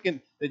the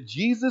second, that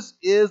Jesus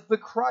is the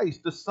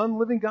Christ, the Son of the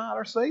living God,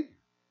 our Savior.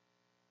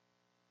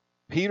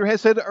 Peter had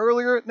said it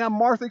earlier. Now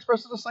Martha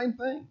expresses the same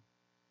thing.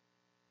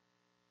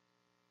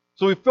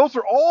 So we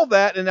filter all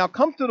that and now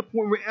come to the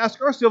point where we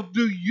ask ourselves,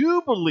 do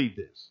you believe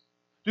this?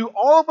 Do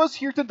all of us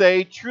here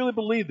today truly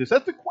believe this?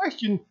 That's the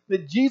question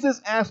that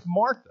Jesus asked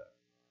Martha.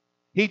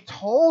 He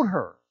told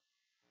her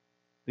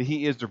that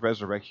he is the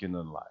resurrection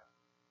and life.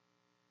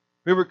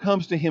 Whoever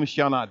comes to him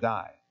shall not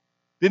die.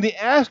 Then he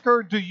asked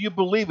her, do you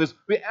believe this?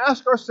 We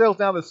ask ourselves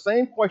now the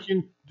same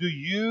question, do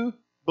you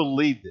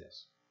believe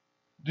this?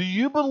 Do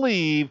you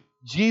believe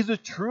Jesus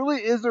truly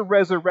is the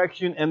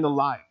resurrection and the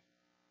life?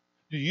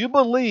 Do you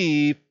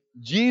believe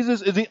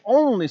Jesus is the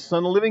only Son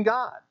of the living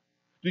God?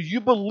 Do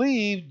you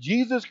believe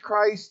Jesus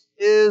Christ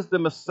is the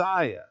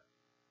Messiah,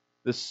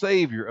 the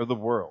Savior of the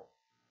world?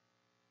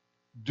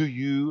 Do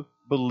you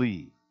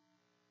believe?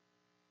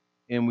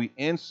 And we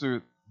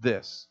answer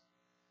this,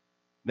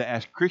 that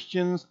as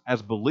Christians,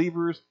 as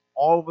believers,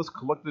 all of us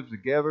collectively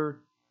together,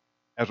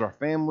 as our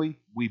family,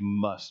 we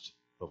must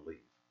believe.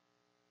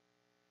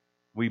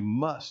 We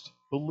must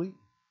believe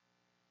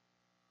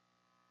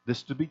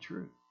this to be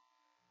true.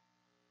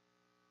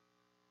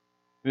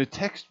 And the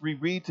text we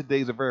read today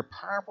is a very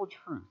powerful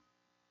truth.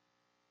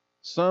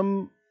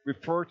 Some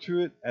refer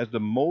to it as the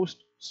most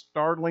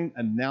startling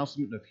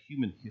announcement of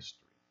human history.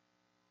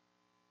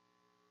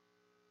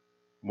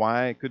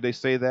 Why could they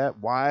say that?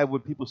 Why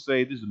would people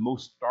say this is the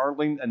most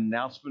startling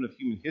announcement of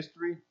human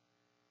history?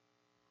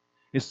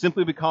 It's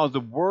simply because the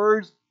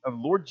words of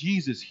Lord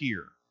Jesus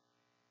here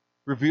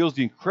reveals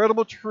the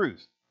incredible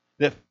truth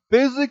that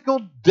physical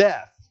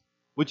death,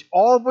 which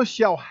all of us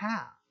shall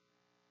have,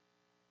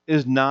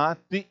 is not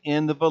the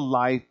end of a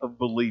life of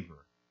believer.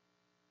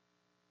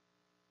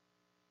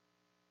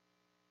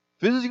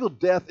 Physical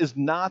death is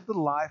not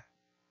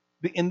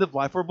the end of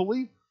life for a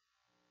believer.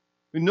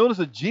 We notice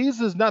that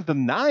Jesus is not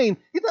denying,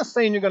 he's not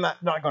saying you're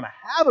not going to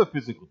have a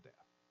physical death,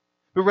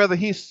 but rather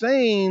he's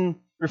saying,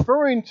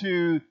 referring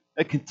to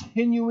a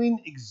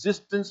continuing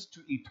existence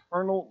to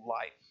eternal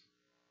life.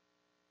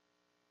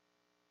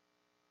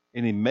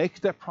 And he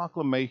makes that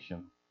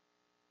proclamation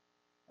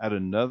at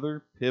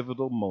another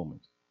pivotal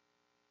moment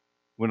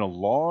when a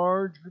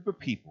large group of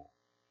people,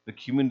 the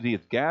community,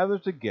 is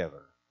gathered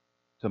together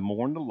to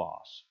mourn the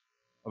loss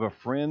of a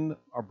friend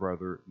or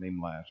brother named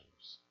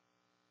Lazarus.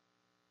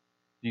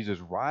 Jesus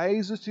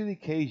rises to the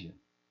occasion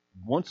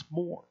once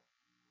more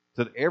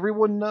so that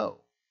everyone know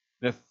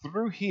that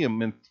through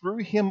him and through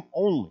him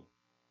only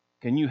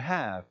can you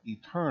have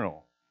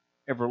eternal,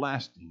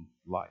 everlasting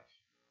life.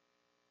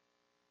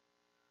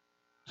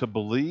 To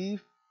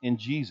believe in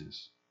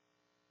Jesus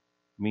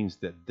means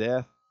that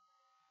death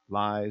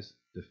lies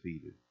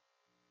defeated.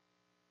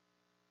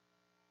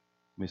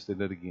 Let me say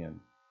that again.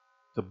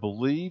 To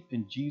believe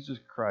in Jesus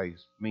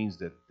Christ means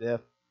that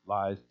death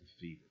lies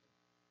defeated.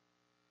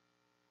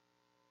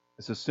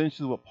 It's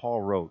essentially what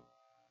Paul wrote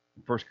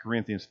in 1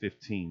 Corinthians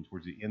 15,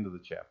 towards the end of the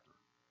chapter.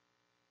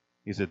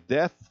 He said,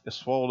 death is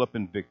swallowed up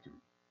in victory.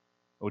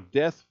 O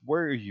death,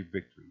 where is your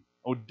victory?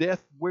 O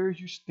death, where is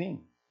your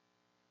sting?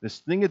 The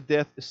sting of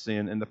death is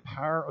sin, and the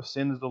power of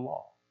sin is the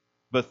law.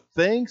 But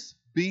thanks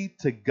be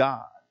to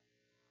God,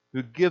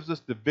 who gives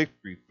us the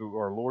victory through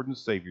our Lord and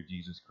Savior,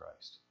 Jesus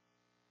Christ.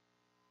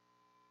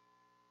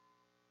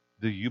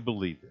 Do you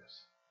believe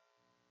this?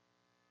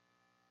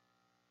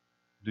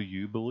 Do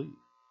you believe?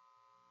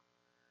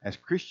 As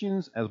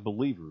Christians, as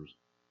believers,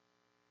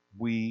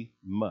 we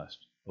must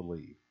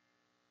believe.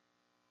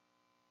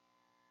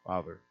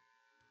 Father,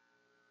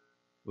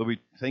 Lord, we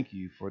thank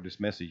you for this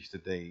message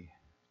today,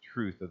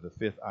 truth of the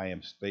fifth I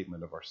am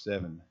statement of our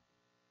seven,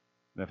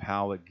 and of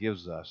how it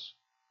gives us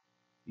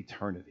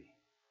eternity,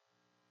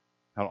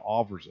 how it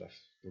offers us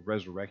the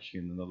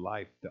resurrection and the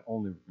life that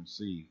only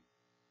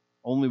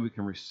we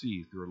can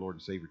receive through our Lord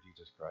and Savior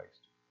Jesus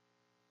Christ.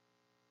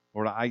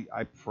 Lord,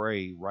 I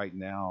pray right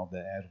now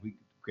that as we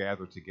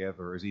gather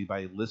together, as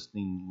anybody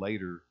listening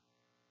later,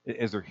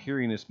 as they're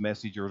hearing this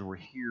message, or as we're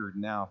here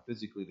now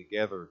physically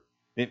together,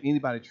 if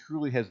anybody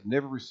truly has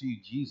never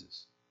received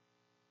Jesus,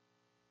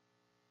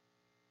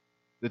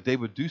 that they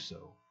would do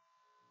so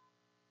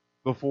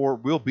before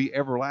it will be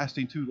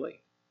everlasting too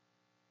late.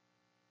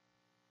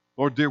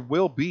 Lord, there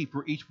will be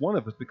for each one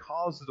of us,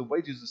 because of the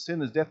wages of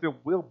sin is death, there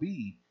will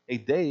be a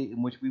day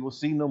in which we will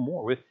see no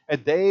more, a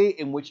day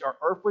in which our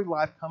earthly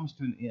life comes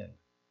to an end.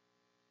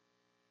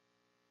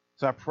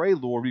 So I pray,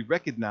 Lord, we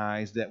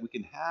recognize that we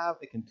can have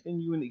a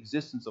continuing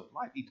existence of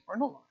life,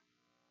 eternal life,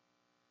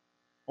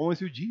 only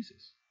through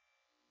Jesus.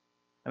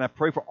 And I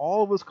pray for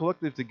all of us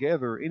collectively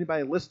together,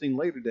 anybody listening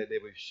later that they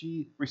would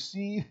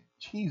receive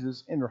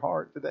Jesus in their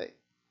heart today.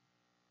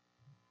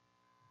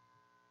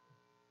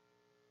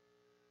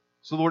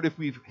 So, Lord, if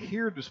we've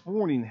here this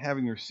morning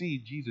having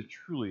received Jesus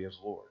truly as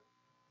Lord,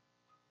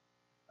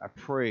 I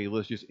pray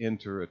let's just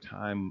enter a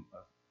time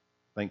of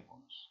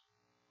thankfulness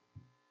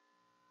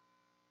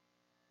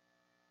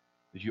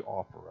as you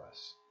offer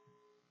us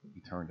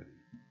eternity,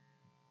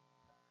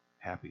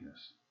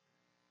 happiness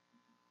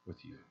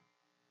with you.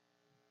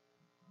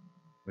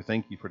 We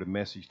thank you for the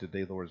message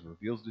today, Lord, as it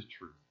reveals this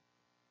truth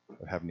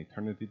of having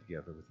eternity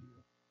together with you.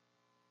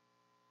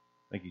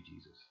 Thank you,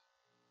 Jesus.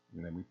 In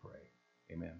your name we pray. Amen.